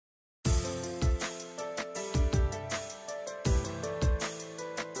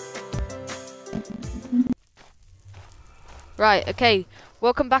Right, okay.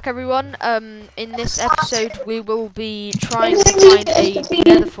 Welcome back, everyone. In this episode, we will be trying to find a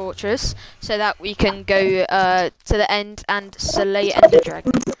nether fortress so that we can go to the end and slay Ender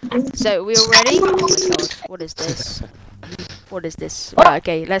Dragon. So, we all ready? Oh my god, what is this? What is this? Right,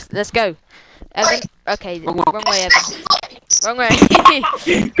 okay, let's go. Evan, okay, wrong way, Evan. Wrong way.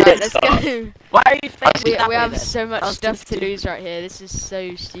 Right, let's go. Why are you facing that We way have then? so much stuff to lose right here. This is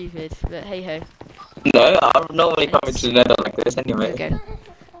so stupid, but hey ho. No, I'm not really coming to the nether like this There anyway. we go.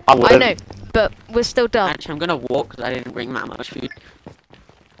 I I wouldn't. know, but we're still dumb. Actually, I'm gonna walk because I didn't bring that much food.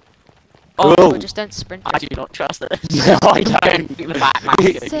 Oh, Well, just don't sprint. I do not trust this. No, I don't. Go the back, man. I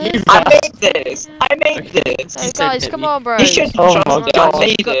made this! I made this! Hey guys, come on, bro. You should Oh trust my me, God. I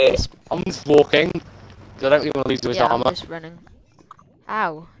made it! I'm just walking. 'Cause I don't really want to lose his Yeah, I'm armor. just running.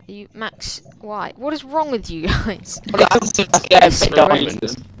 Ow, are you Max? Why? What is wrong with you guys? Guys, just get That's it,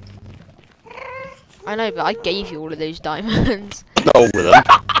 diamonds. I know, but I gave you all of those diamonds. Not all of them.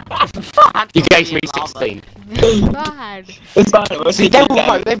 You gave me 16. Bad. It's fine, we'll see See, they're you then.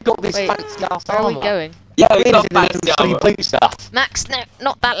 right, they've got this Wait, fancy ass Where are we armor. going? Yeah, we This got is back the armor. blue stuff. Max, no,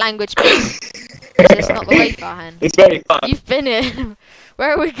 not that language, please. That's not the way, Farhan. It's very fun. You've been in.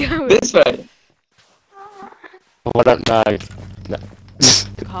 Where are we going? This way. Oh, I don't know. No.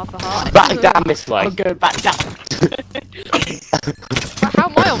 Half a heart. Back down this way. I'm going back down. How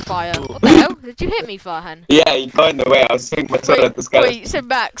am I on fire? What the hell? Did you hit me, Farhan? Yeah, you got in the way, I was thinking myself at the sky. Wait, so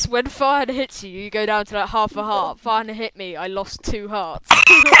Max, when Farhan hits you, you go down to like half a heart. Farhan hit me, I lost 2 hearts.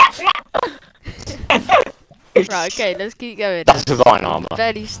 Right, okay, let's keep going. That's divine armor.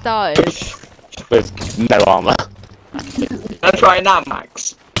 Barely started. With no armor. Let's try it now,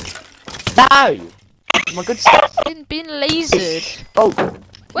 Max. No! My good stuff. Being lasered. Oh,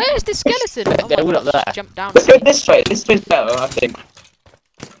 Where's the skeleton? Oh they're my all god, up there. jump down. Let's go this way, this way's better, I think.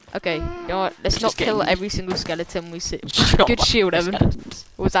 Okay, you know what? Let's not Just kill getting- every single skeleton we see. Shot Good by shield, the Evan. skeletons.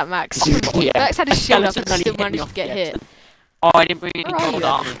 Or was that Max? Yeah. Max had his shield up and Skeleton's only still hit me managed off to get the hit. exit. Oh, I didn't bring any Where are gold you?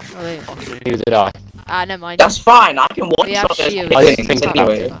 armor. Oh, there. neither did I. Ah, never mind. That's fine, I can We have one-shot those shields. I didn't things think about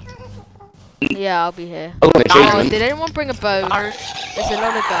anyway. it. Yeah, I'll be here. Oh, an Oh, achievement. did anyone bring a bow? Irish. There's a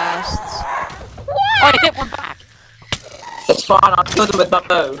lot of ghasts. Oh, I hit one back. That's fine, I'll kill them with my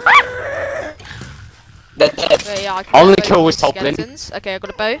bow. They're dead. But yeah, I can I'm get gonna bows kill with this toppling. skeletons. Okay, I got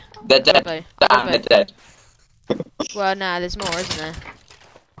a bow. They're Got a dead. bow. I got Damn, a they're bow. dead. Well, nah, there's more, isn't there?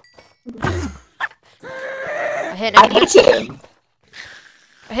 I hit I an enderman. hit him!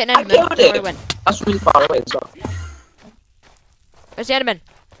 I hit an I enderman. killed Where he him. went? That's really far away as well. Where's the enderman?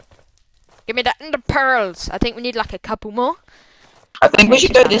 Give me the ender pearls. I think we need like a couple more. I think we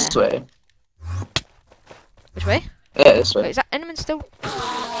should go Down this there. way. Which way? Yeah, this Wait, way. is that enderman still?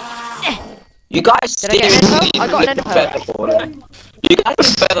 You guys Did I get an seriously ender pearl? I got an look ender at pearl. feather falling. You guys are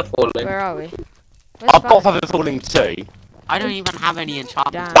feather falling. Where are we? Where's I've got Farhan? feather falling too. I don't even have any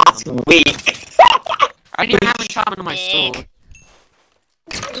enchantment. Damn. That's weak. I didn't have enchantment on my sword.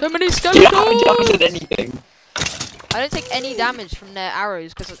 So many You skeletons! haven't jumped anything. I don't take any damage from their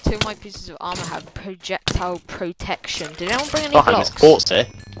arrows because 2 of my pieces of armor have projectile protection. Did anyone bring any Behind this blocks? quartz here.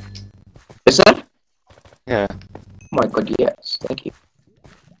 Is that? Yeah. Oh my god, yes. Thank you.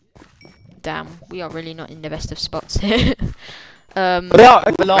 Damn, we are really not in the best of spots here. But they are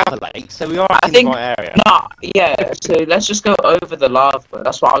over lava lake, so we are I in the think- right area. Nah, yeah, so let's just go over the lava.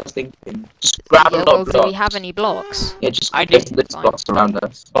 That's what I was thinking. Just grab a Yeah, lot well, of do blocks. we have any blocks? Yeah, just I get did. the Fine. blocks around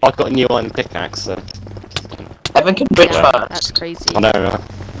us. But I've got a new iron pickaxe, so. Evan can bridge Yeah, first. that's crazy. I know.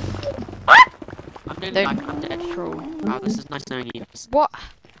 I'm doing Don't- like I'm dead. Troll. Wow, this is nice knowing you. What?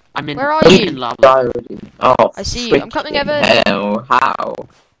 I'm in. Where are I'm you? in lava. Die already. Oh, I see you. I'm coming, freaking Evan. hell, how?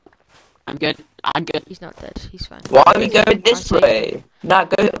 I'm good. I'm good. He's not dead. He's fine. Why are we going this I see. way? No,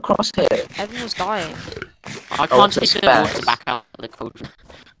 go across here. Evan was dying. I Oh, can't it's take a the water spaz. back out of the cauldron.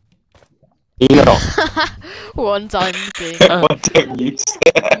 You know. One time thing. What don't you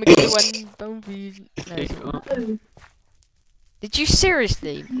Let me say? get one bone piece. No, it's not. Did you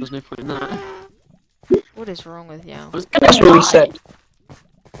seriously? There's no point in that. What is wrong with you? I was gonna That's what we die. said.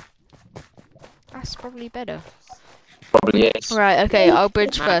 That's probably better. Probably is. Right, okay, I'll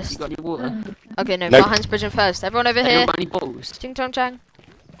bridge Matt, first. You got any water? Okay, no, Nope. Farhan's bridging first. Everyone over Anyone here. got any balls? Ching chong chang.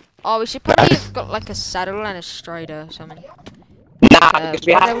 Oh, we should probably have got like a saddle and a strider or something. Nah, because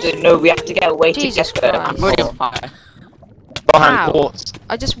we have to. No, we have to get away Jesus to get there. Christ. I'm already on fire. Behind Ow. quartz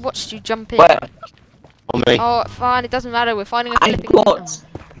I just watched you jump in. Where? on me. Oh, fine, it doesn't matter. We're finding a I flipping. Oh. got.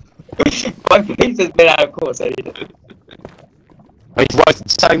 My face has been out of course. I need it. He's wasted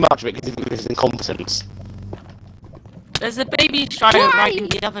so much of it because of his incompetence. There's a baby strider Why? right in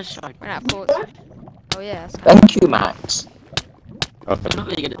the other strider. Ran out of quartz. Oh yeah, that's Thank you, Max. I'm not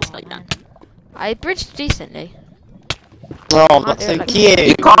really good at this like that. I bridged decently. Oh, that's so Like- cute.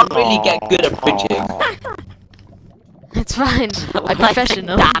 You can't really get good at bridging. Aw. It's fine. I'm Like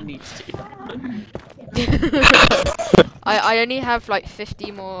professional. Dan needs to. I only have like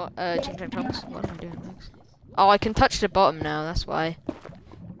 50 more ching chong chongs. What am I doing next? Oh, I can touch the bottom now. That's why.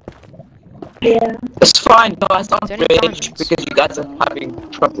 It's fine, guys. Don't It's only bridge diamonds. because you guys are having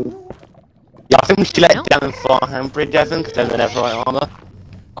trouble. Yeah, I think we should let No. Devon farmhand bridge, Evan, because then they have right armor.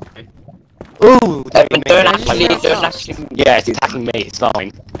 Okay. Ooh, Evan, don't I just actually, felt don't lost. actually. Yeah, it's attacking me, it's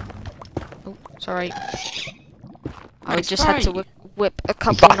fine. Oh, sorry. I That's just had to right. whip a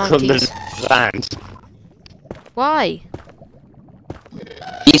couple of Back on 90s. the land. Why?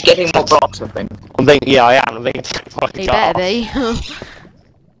 He's getting more blocks, I think. I'm being, yeah, I am. I'm being attacked by They a better car. be.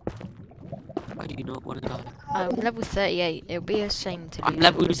 Why do you not want to die? I'm level 38. It would be a shame to I'm lose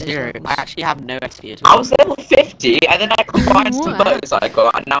level all of those 0. levels. I actually have no XP at I all. was level 50, and then I combined some What? bows I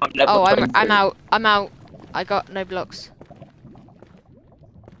got, and now I'm level Oh, 23. I'm out. I'm out. I got no blocks.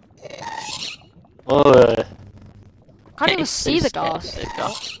 Can't even see the gas.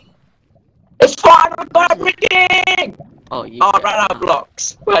 It's fine, I'm good at bridging! Oh, you. Oh, I ran out of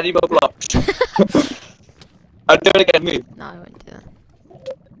blocks. I need more blocks. I'll do it again, move. No, I won't do that.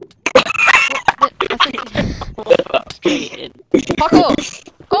 What? I think... Straight in. Parkour!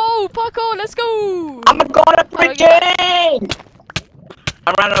 Go! Parkour! Let's go! I'm god at Oh, bridging!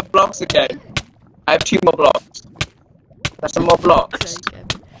 I ran out of blocks again. I have 2 more blocks. There's some more blocks.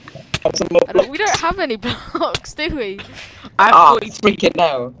 There's some more blocks. We don't have any blocks, do we? I have Ah, 42. freaking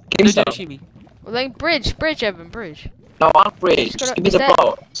now. Give No, me some. don't shoot me. Well then, bridge, Evan, bridge. No, I'll bridge. Just Just gotta- give me the is that-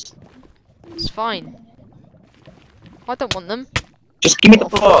 blocks. It's fine. I don't want them. Just give me the Oh,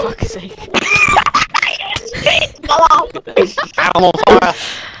 for blocks. fuck's sake. I'm on fire.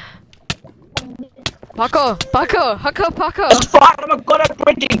 Parkour! Parkour! Parkour! It's fine, I'm god at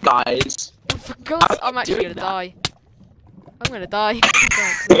bridging, guys. For God's I'm actually doing gonna die. I'm gonna die.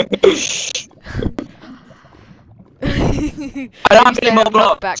 I don't have any more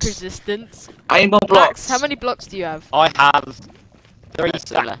blocks. Back resistance. I need more blocks. Max, how many blocks do you have? I have 3 That's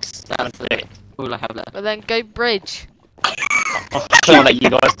stacks. That's it. All I have left. Well then, go bridge. I'm gonna let you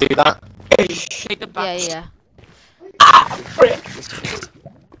guys do that. Take the back. Yeah. Ah, frick.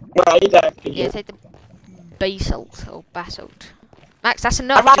 Right, Yeah, take the basalt or basalt. Max, that's I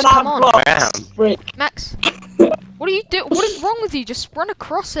enough. ran Just out come of on. blocks. I am. Frick. Max, what are you doing? What is wrong with you? Just run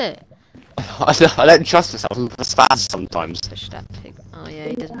across it. I don't trust myself. I'm fast sometimes. Push that pig. Oh yeah,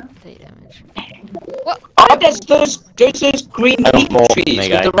 he doesn't take damage. Oh, there's those green I got leaf more. trees There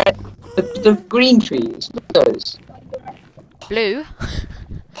with you go. the red, the green trees. Look at those. Blue.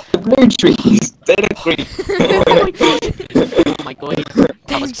 The blue trees. They look green. Oh my god. Oh my god. That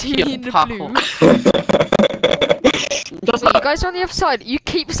Don't was you pure mean the parkour. Just Wait, you like, guys are on the other side. You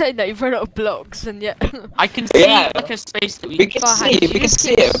keep saying that you've run out of blocks, and yet. I can see Yeah. like a space that we we can Farhan, see, you we can just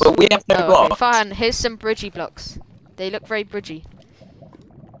see keep- it, but we have no Oh, okay. blocks. Farhan, here's some bridgey blocks. They look very bridgey.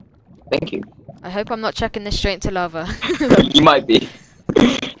 Thank you. I hope I'm not chucking this straight into lava. You might be.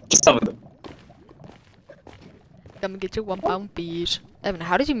 Just some of them. Come and get your £1 bees. Evan,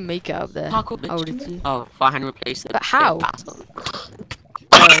 how did you make it up there? parkour How glitch. did you? Oh, Farhan replaced it. But how? with basalt.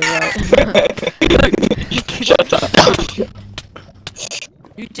 Oh, right. Shut up.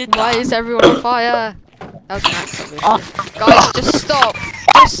 You did Why that. is everyone on fire? That was Max, obviously. Oh, Guys, just stop.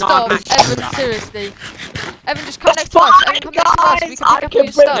 Just No, stop. Max. Evan, seriously. Evan, just come next to us. Evan, come next to us. We can I pick up can all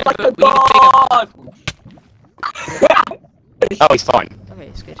your stuff. like a We need bigger god. Oh, he's fine. Okay,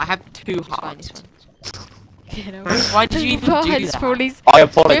 it's good. I have 2 It's fine, hearts. it's fine. You know, Why did you even do Farhan's that? probably, I Farhan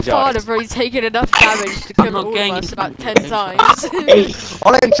apologise. have already taken enough damage to kill not all of going us into about the 10 game. times.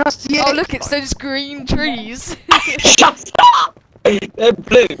 I don't trust you. Oh, look, it's those green trees. Shut up. They're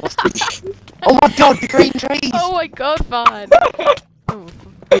blue. Oh my god, the green trees. Oh my god, Farhan. Oh,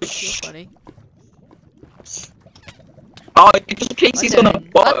 you're funny. Oh, because Casey's on the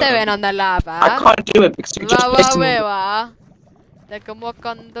What doing bottom. on the lava? I can't do it because you just Wa placed wa him. wa. They can walk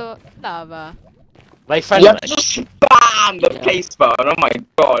on the lava. They You friendly. have to just spam the Yeah. place button. Oh my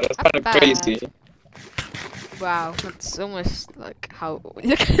god, that's kind of That's crazy. Wow, that's almost like how.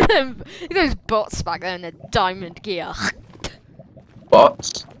 Look at them. Look at those bots back there in their diamond gear.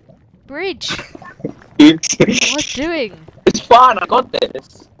 Bots. Bridge. Oops. What am I doing? It's fine, I got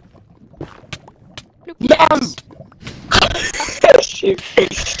this. Look. Yes! Shoot.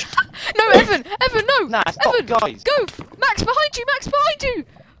 No, Evan! Evan, no! Nah, stop, Evan, guys. go! Max, behind you! Max, behind you!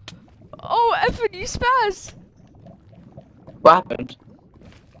 Oh, Evan, you spaz! What happened?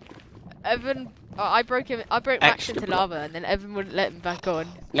 Evan, oh, I broke Max Extra into block. lava, and then Evan wouldn't let him back on.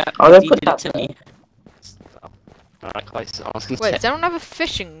 Yeah, Oh, they he put did it that to there. me. Alright, guys. I was gonna Wait, say. does anyone have a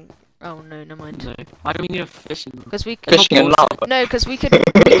fishing Oh no, never mind. No. Why don't we need a fishing rod? Because we Fishing in lava. no, because we could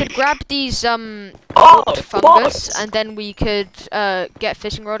grab these Oh, warped fungus, what? and then we could get a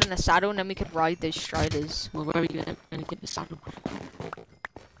fishing rod and a saddle, and then we could ride those striders. Well, where are we gonna get the saddle?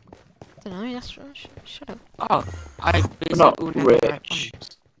 I don't know. That's shut up. Oh, I basically not all netherite rich.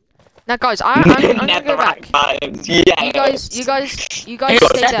 fungus. Now, guys, I'm gonna go back. Vibes. Yeah. You guys Hey, stay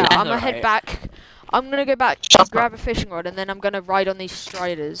what's there. that I'm gonna head netherite? back. I'm gonna go back, Shut up. grab a fishing rod, and then I'm gonna ride on these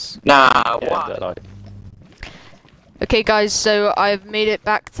striders. Nah, Yeah, what? like, Okay, guys, so I've made it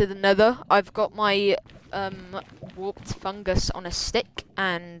back to the nether. I've got my warped fungus on a stick,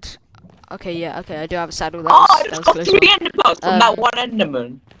 and okay, I do have a saddle. That Oh, I was just got close. 3 ender pearls from that Um, one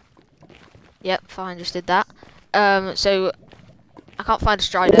enderman. Yep, fine, just did that. So I can't find a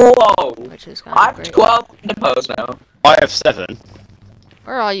strider, Whoa. which is kind I of have great. 12 ender pearls now. I have 7.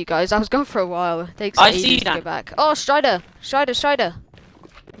 Where are you guys? I was gone for a while. It takes I ages see to go that. back. Oh, strider!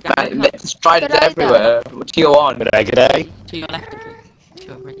 Man, there's striders Good idea. everywhere. What do you want? G'day. To your left of me. To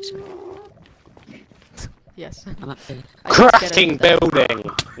your right, sorry. Yes. I'm up there. I just get Crafting over there.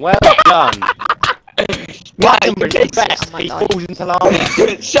 building. Well done. Guys, Captain this- best. I might He die. falls into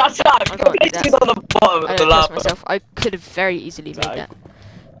lava. Shut up! I can't do This is on the bottom I of the don't trust lava. myself. I could have very easily made No. that.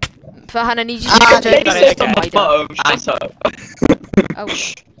 Farhan, I need you to Ah, get this over is to on a the strider. bottom. Shut up. Oh,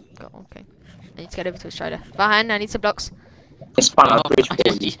 God, okay. I need to get over to a strider. Farhan, I need some blocks. It's fine. Oh, I'll bridge I for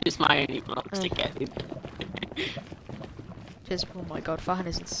just you. used my only blocks Oh. to get in. Just, oh my God, Farhan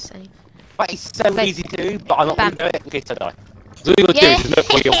is insane. But it's so Wait. easy to do, but I'm not Bam. going to do it in case I die. So all you got to do is look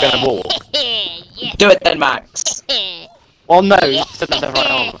where you're going to walk. Do it then, Max. Well, no, so that's the right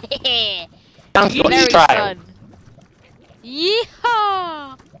armor. Sounds got Very a trail. fun.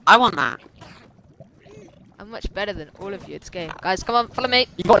 Yeehaw! I want that. I'm much better than all of you at this game. Guys, come on, follow me.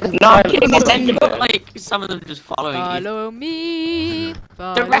 You got this No, I'm getting this You've ender got, pearl. like, some of them just following you. Follow me.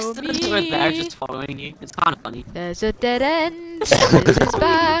 Follow The rest of me. them are there just following you. It's kind of funny. There's a dead end. This is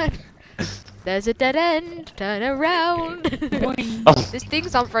bad. There's a dead end. Turn around. Oh. These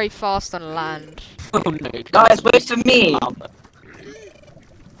things aren't very fast on land. Oh no. Guys, wait for me.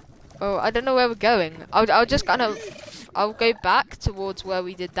 Well, I don't know where we're going. I'll just kind of, I'll go back towards where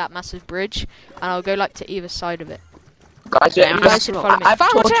we did that massive bridge, and I'll go like to either side of it. Guys, Yeah, You guys should follow me. I have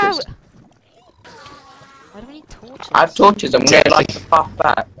Watch torches. out! Why do we need torches? I have torches. I'm going like the path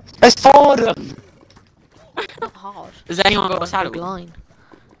back. There's 4 of them! Not hard. Has anyone got a Big saddle? line.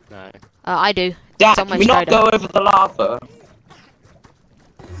 No. I do. Dad, It's on my can we not strider. go over the lava?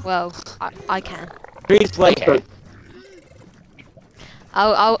 Well, I can. Please wait. Okay.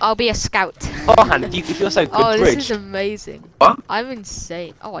 I'll be a scout. Farhan, if you're so good Oh, this bridge. is amazing. What? I'm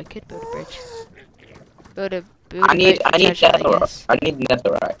insane. Oh, I could build a bridge. Build a I need boat for treasure, I netherite. guess. I need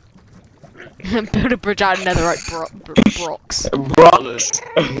netherite. Build a bridge out of netherite brocks. Rocks.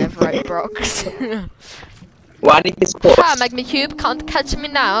 Netherite brocks. Well, I need this quartz. Ha, Magma Cube, can't catch me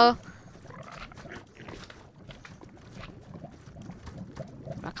now.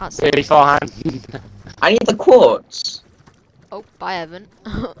 I can't see. Really, Farhan? I need the quartz. Oh, bye, Evan.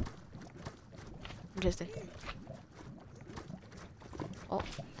 Interesting. Oh,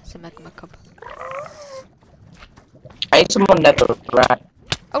 it's a magma cup. I need some more netherite.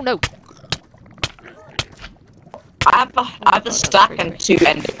 Oh no! I have a stack and 2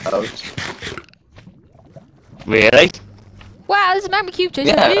 ender pearls. Really? Wow, this is Magma Cube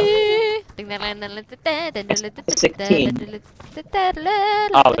chasing Yeah. me! 16.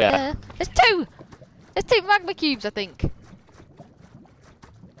 Oh, yeah. There's 2! There's 2 Magma Cubes, I think.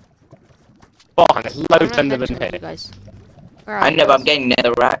 Farhan, there's I'm loads gonna of them adventure in with you here. guys. Where are I you know, but I'm guys? getting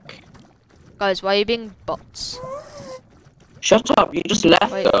netherrack. Guys, why are you being bots? Shut up, you just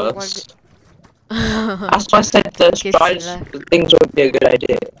left Wait, why us. did- That's why I said the Guess you strides left. things would be a good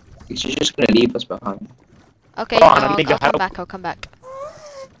idea. Because you're just gonna leave us behind. Okay, Go on, no, I need your I'll come help. back, I'll come back.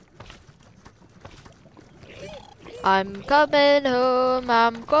 I'm coming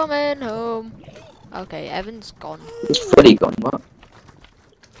home. Okay, Evan's gone. It's fully gone, what?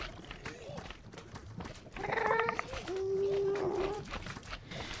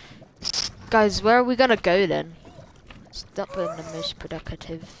 Guys, where are we gonna go then? It's not been the most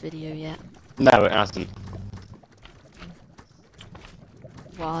productive video yet. No, it hasn't.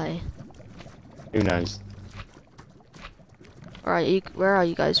 Why? Who knows? Alright, where are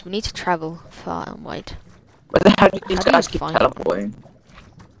you guys? We need to travel far and wide. Where the hell did How these do you guys keep find teleporting?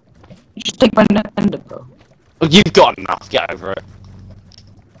 You just take my ender pearl. Well, you've got enough, get over it.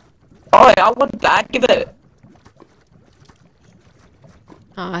 Oh, I want that, give it.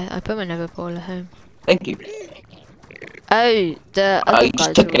 Oh, I put my nether portal at home. Thank you. Oh, the Oh, other you just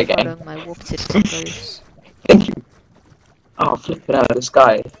guys took who it were again. following my warped photos. Thank you. Oh, flip it out of the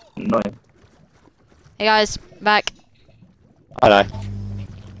sky. annoying. Hey guys, back. I know.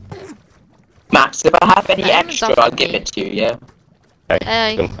 Max, if I have any Diamond's extra, off I'll me. give it to you, yeah? Okay,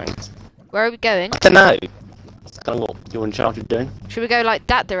 Hey. cool, thanks. Where are we going? I don't know. That's kind of what you're in charge of doing. Should we go like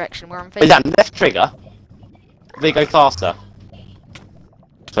that direction where I'm Is facing? that left trigger? Do they go faster?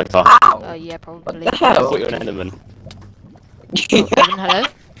 So far. Oh Ow! yeah, What probably. the I hell? thought you were an Enderman. Evan, hello.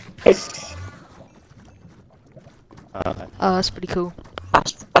 Okay. Oh, that's pretty cool.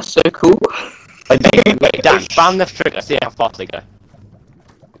 That's so cool. Wait, Dan, spam left trigger, see how fast they go.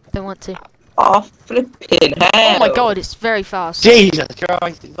 Don't want to. Oh, flipping hell. Oh my god, it's very fast. Jesus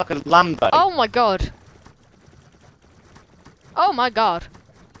Christ, it's like a Lambo. Oh my god. Oh my god.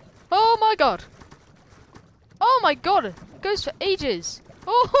 Oh my god. Oh my god. It goes for ages.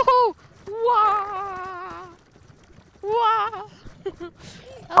 Oh, wow. Wow.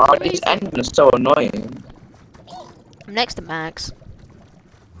 Oh, these engines are so annoying. I'm next to Max.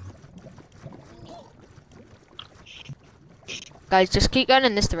 Guys, just keep going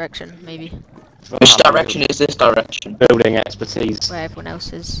in this direction, maybe. Which direction is this direction? Building expertise. Where everyone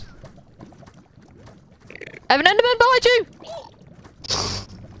else is. I have an Enderman behind you!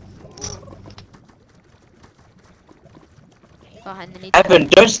 Behind the need. Evan,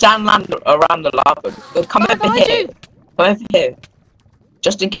 don't stand around the lava. Come Oh, over behind here. you! Come over here.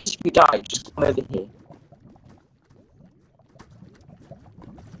 Just in case we die, just come over here.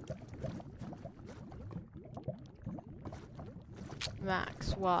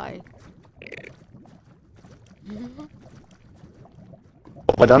 Max, why?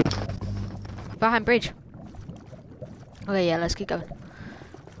 We're done. Behind bridge. Okay, yeah, let's keep going.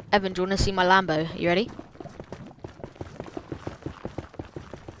 Evan, do you want to see my Lambo? You ready?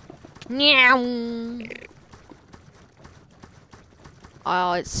 Meow.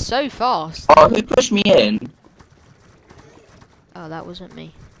 Oh, it's so fast. Oh, who pushed me in? Oh, that wasn't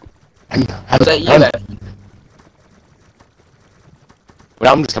me. Was that you, Evan?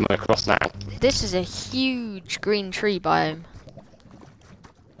 Well, I'm just coming across now. This is a huge green tree biome.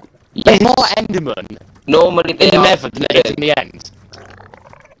 There's more Enderman Normally they in the are. nether than it is in the end.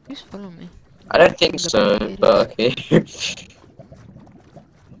 Who's following me? I don't think so, but okay.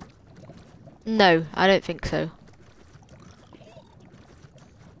 No, I don't think so.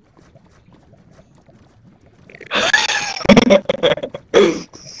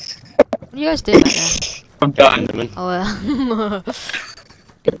 What are you guys doing right now? I'm done. Enderman. Oh,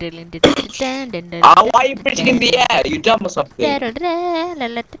 Ah, why are you bridging in the air? You dumb or something? If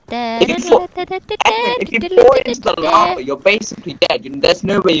you fall into the lava, you're basically dead. There's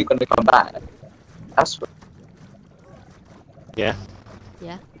no way you're gonna come back. That's what. Yeah.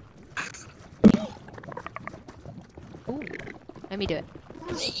 Yeah. Ooh, let me do it.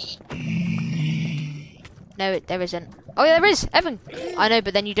 No, there isn't. Oh yeah, there is. Evan. I know,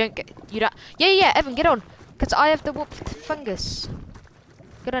 but then you don't get. You don't. Yeah, Evan, get on. Cause I have the warped fungus.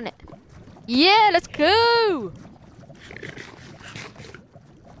 Get on it. Yeah, let's go.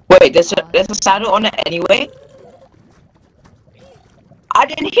 Wait, there's a saddle on it anyway. I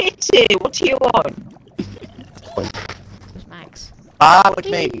didn't hit it. What do you want? Where's Max? Ah, what do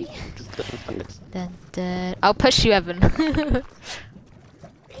you mean? Just got some fungus. Dun, dun. I'll push you, Evan. I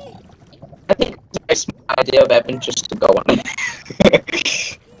think it's a smart idea of Evan just to go on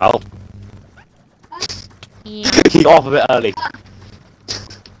it. Oh. Yeah. You got off a bit early.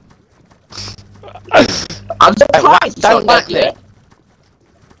 I'm surprised you Don't don't whack like it.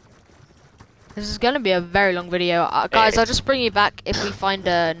 This is gonna be a very long video, guys. I'll just bring you back if we find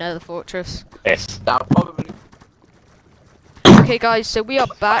another fortress. Yes. That'll probably. Okay, guys. So we are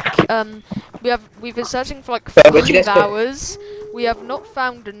back. We've been searching for like Where'd you 5 guys go? hours. We have not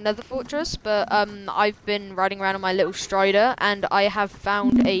found another fortress, but I've been riding around on my little Strider, and I have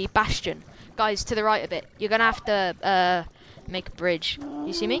found a bastion. Guys, to the right a bit. You're gonna have to make a bridge.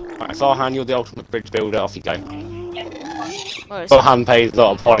 You see me? Right, Farhan, you're the ultimate bridge builder. Off you go. Well, it's Farhan pays a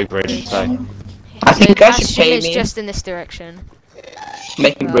lot of poly bridge, so. I so think the you guys should bastion pay is me just in this direction.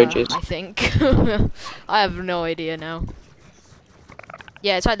 making bridges. I think. I have no idea now.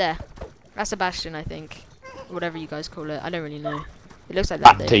 Yeah, it's right there. That's a bastion, I think. Whatever you guys call it. I don't really know. It looks like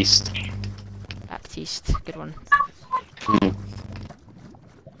that though. Baptiste. Baptiste. Good one. Hmm.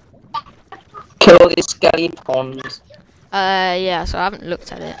 Kill these skeletons. Yeah, so I haven't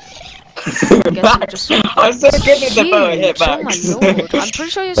looked at it. Max, I'm so good at the bow hit, Oh my Max. lord. I'm pretty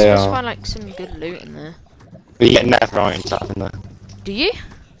sure you're They supposed to are. find like some good loot in there. You get netherite and stuff in there. Do you?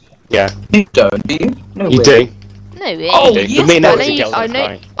 Yeah, You don't, do you? No you way. do. No way. Oh, You do. yes, For me, I I now know, it's a you, girl I know,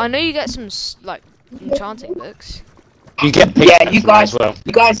 netherite. I know you get some like enchanting books. You get Yeah, pickaxe you from there guys, as well.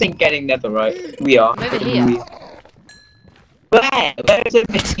 you guys ain't getting netherite. We are. I'm over here. Where? Where is it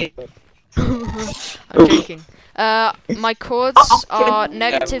missing? I'm joking. My chords are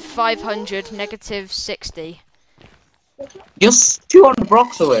 -500, -60. You're 200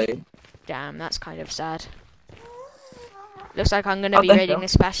 blocks away. Damn, that's kind of sad. Looks like I'm gonna Oh, be there you raiding go.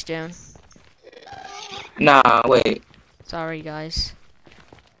 this bastion. Nah, wait. Sorry, guys.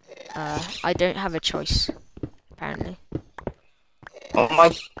 I don't have a choice, apparently. Oh my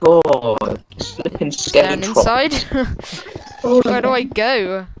god. Flipping Stand scared inside. Where do I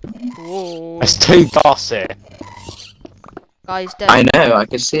go? Whoa. There's 2 casters here. Guys, I dead. know, I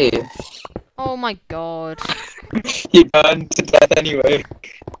can see. Oh my god. He burned to death anyway.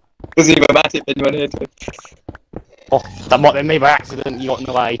 Doesn't even matter if anyone hit him. Oh, that might have been me by accident. You got in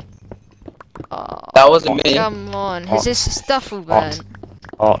the way. Oh, That wasn't me. come on. Is this stuff all burnt?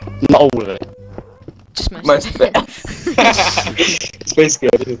 Oh, not all of it. Just most Most of of it. It's basically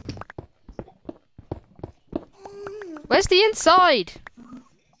everything. Where's the inside?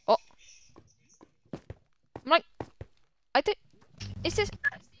 Oh. I'm like, I don't. Is this?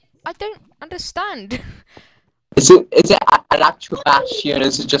 I don't understand. Is it an actual bastion or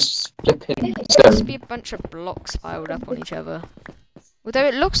is it just flipping There must stone? be a bunch of blocks piled up on each other. Although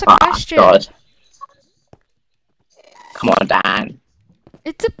it looks like a bastion. God. Come on, Dan.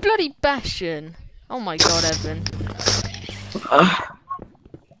 It's a bloody bastion. Oh my god, Evan.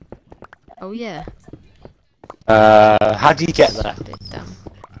 Oh yeah. How do you get there? Bit dumb.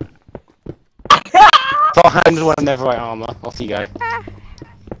 Got handed one netherite armor. Off you go.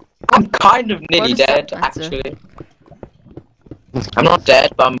 I'm kind of nearly does that dead, matter? actually. I'm not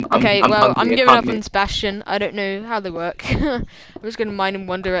dead, but I'm Okay, I'm well, hungry, I'm I giving can't up on move. this bastion. I don't know how they work. I'm just gonna mine in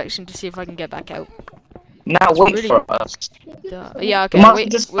one direction to see if I can get back out. Now wait really- for us. Yeah, We okay. might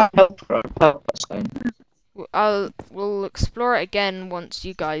Wait, just help us then. we'll explore it again once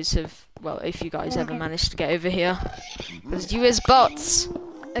you guys have, well, if you guys ever manage to get over here. Because you as bots.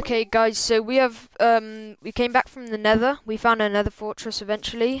 Okay, guys, so we came back from the Nether. We found another fortress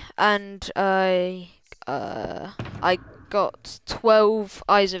eventually, and I got 12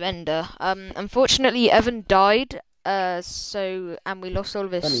 Eyes of Ender. Unfortunately, Evan died, and we lost all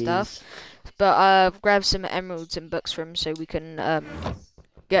of his stuff. But I've grabbed some emeralds and books from him so we can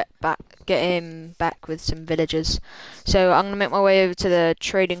get him back with some villagers. So I'm gonna make my way over to the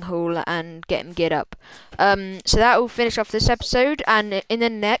trading hall and get him geared up. So that will finish off this episode, and in the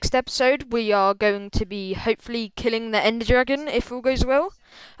next episode we are going to be hopefully killing the Ender Dragon if all goes well.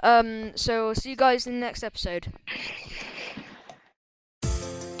 So I'll see you guys in the next episode.